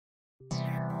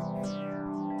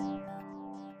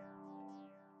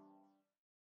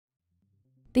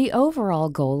The overall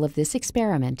goal of this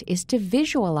experiment is to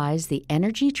visualize the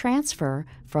energy transfer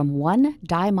from one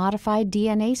dye-modified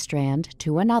DNA strand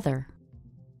to another.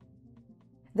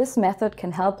 This method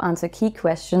can help answer key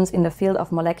questions in the field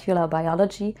of molecular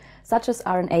biology, such as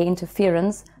RNA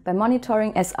interference, by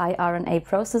monitoring siRNA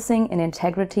processing and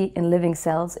integrity in living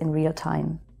cells in real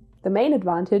time. The main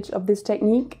advantage of this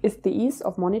technique is the ease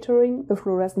of monitoring the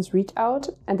fluorescence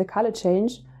readout and the color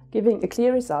change, giving a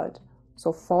clear result,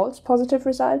 so false positive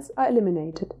results are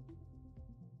eliminated.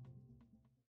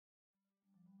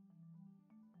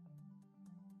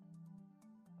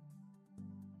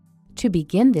 To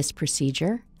begin this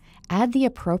procedure, add the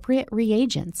appropriate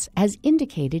reagents as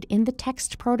indicated in the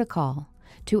text protocol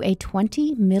to a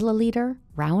 20 milliliter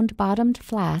round-bottomed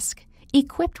flask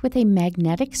equipped with a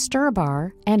magnetic stir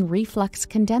bar and reflux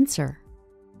condenser.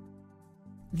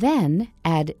 Then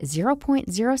add 0.06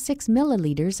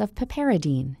 milliliters of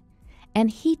piperidine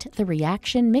and heat the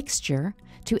reaction mixture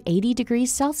to 80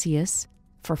 degrees Celsius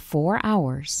for 4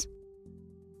 hours.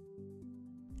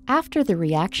 After the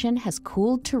reaction has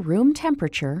cooled to room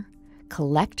temperature,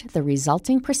 collect the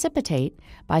resulting precipitate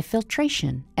by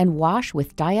filtration and wash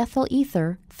with diethyl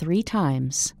ether 3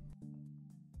 times.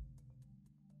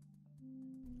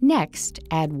 Next,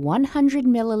 add 100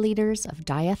 milliliters of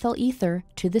diethyl ether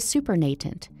to the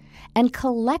supernatant and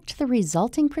collect the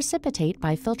resulting precipitate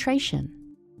by filtration.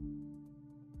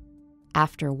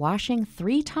 After washing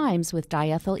 3 times with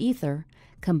diethyl ether,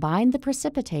 combine the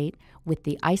precipitate with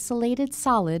the isolated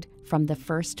solid from the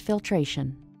first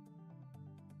filtration.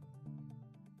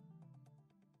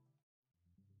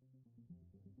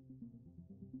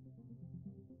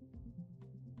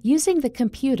 Using the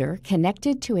computer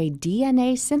connected to a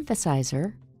DNA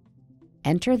synthesizer,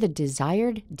 enter the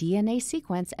desired DNA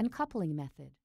sequence and coupling method.